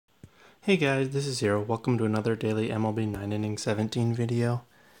Hey guys, this is Heero. Welcome to another daily MLB 9 inning 17 video.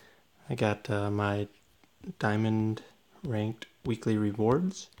 I got my diamond ranked weekly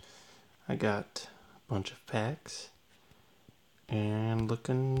rewards. I got a bunch of packs and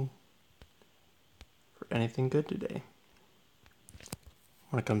looking for anything good today.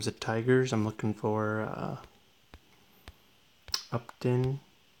 When it comes to Tigers, I'm looking for Upton,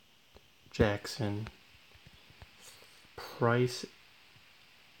 Jackson, Price,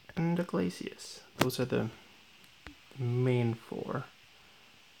 and Iglesias. Those are the main four.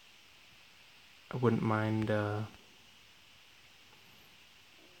 I wouldn't mind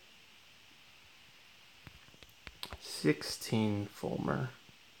 16 Fulmer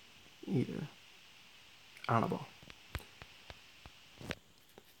either. Honorable.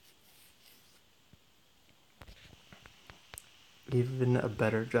 Even a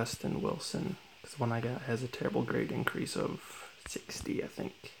better Justin Wilson, because the one I got has a terrible grade increase of 60, I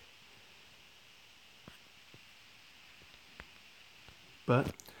think.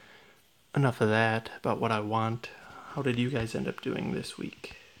 But enough of that about what I want. How did you guys end up doing this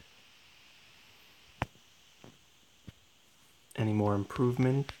week? Any more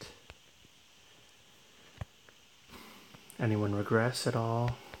improvement? Anyone regress at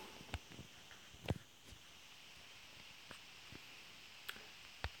all?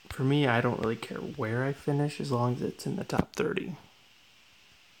 For me, I don't really care where I finish as long as it's in the top 30.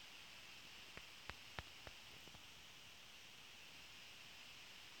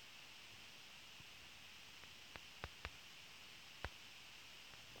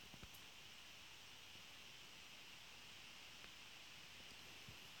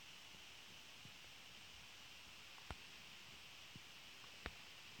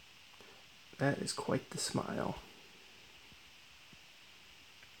 That is quite the smile.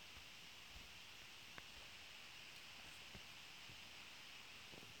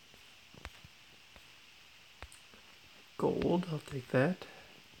 Gold, I'll take that.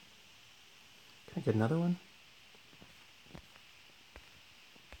 Can I get another one?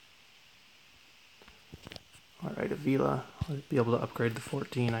 Alright, Avila. I'll be able to upgrade the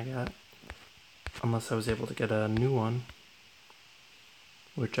 14 I got. Unless I was able to get a new one,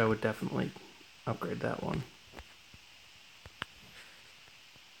 which I would definitely upgrade that one.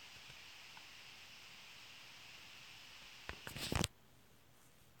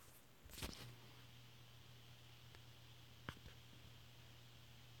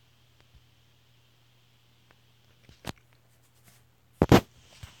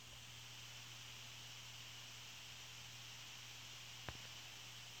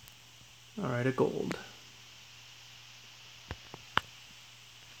 Alright, a gold.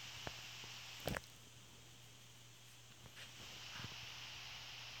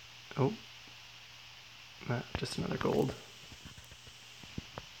 Oh, nah, just another gold.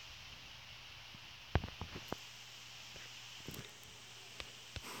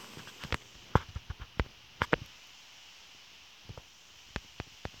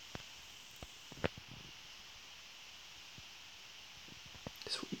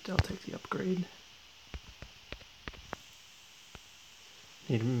 Sweet, I'll take the upgrade.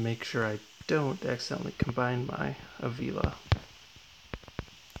 Need to make sure I don't accidentally combine my Avila.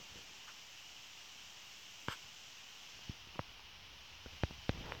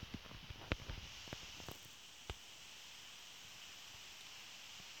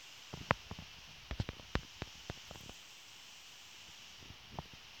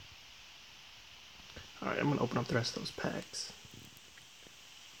 Alright, I'm gonna open up the rest of those packs.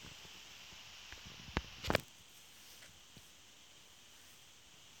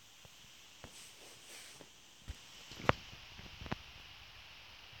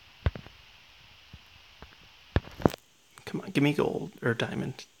 Come on, give me gold, or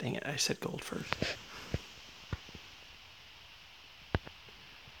diamond. Dang it, I said gold first.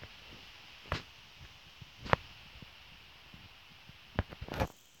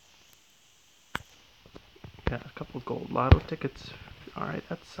 Got a couple gold lotto tickets. Alright,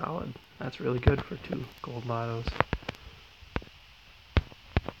 that's solid. That's really good for 2 gold lottos.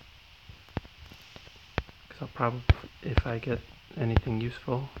 Because I'll probably, if I get anything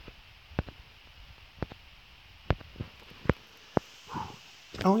useful.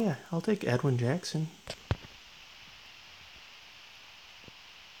 Oh yeah, I'll take Edwin Jackson.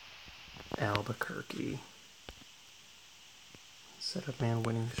 Albuquerque. Set up man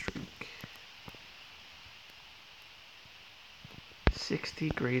winning streak. 60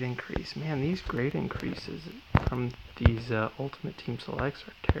 grade increase. Man, these grade increases from these Ultimate Team Selects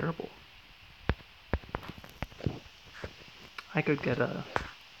are terrible. I could get a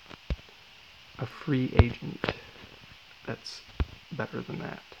free agent that's better than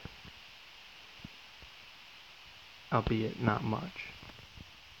that. albeit not much.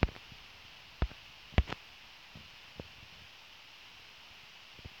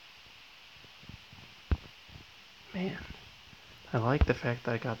 Man, I like the fact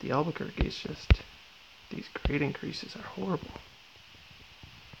that I got the Albuquerque. It's just these grade increases are horrible.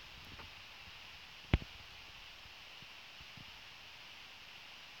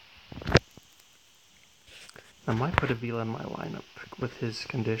 I might put Avila in my lineup with his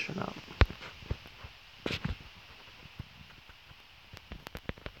condition up.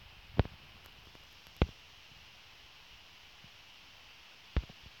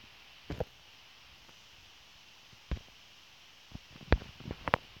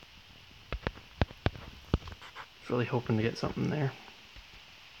 Really hoping to get something there.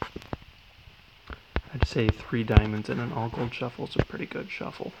 I'd say 3 diamonds and an all gold shuffle is a pretty good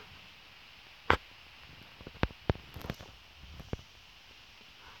shuffle.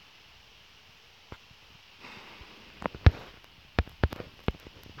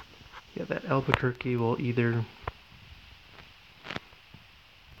 Yeah, that Albuquerque will either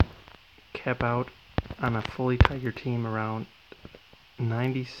cap out on a fully Tiger team around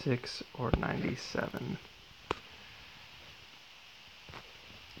 96 or 97,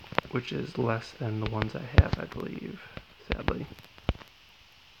 which is less than the ones I have, I believe, sadly.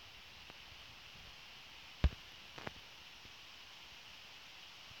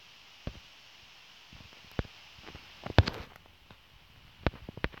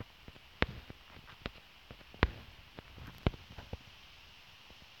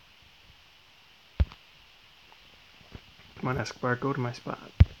 Come on, Escobar, go to my spot.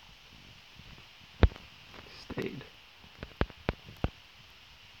 Stayed.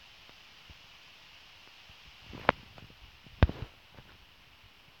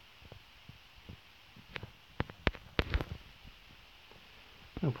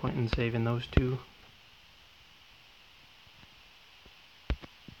 No point in saving those two.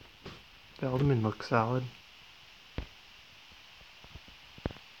 Feldman looks solid.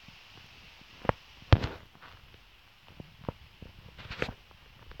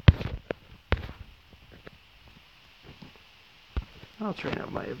 I'll train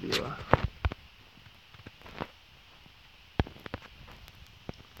up my Avila.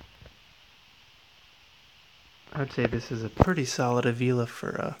 I'd say this is a pretty solid Avila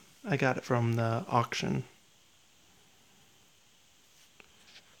for, I got it from the auction.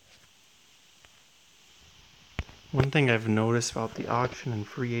 One thing I've noticed about the auction and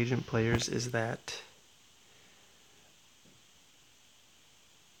free agent players is that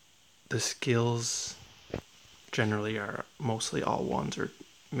the skills generally are mostly all ones, or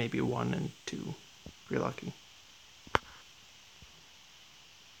maybe 1 and 2 if you're lucky.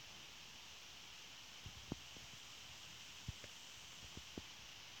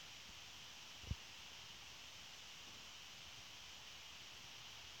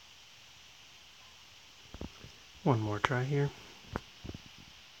 One more try here.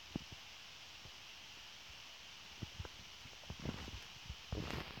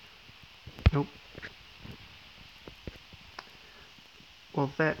 Nope.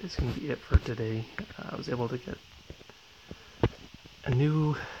 Well, that is going to be it for today. I was able to get a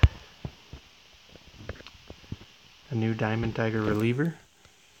new Diamond Tiger reliever.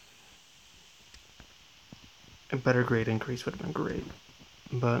 A better grade increase would have been great,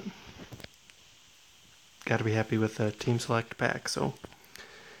 but gotta be happy with the Team Select pack. So,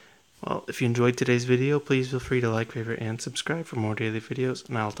 well, if you enjoyed today's video, please feel free to like, favorite, and subscribe for more daily videos,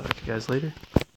 and I'll talk to you guys later.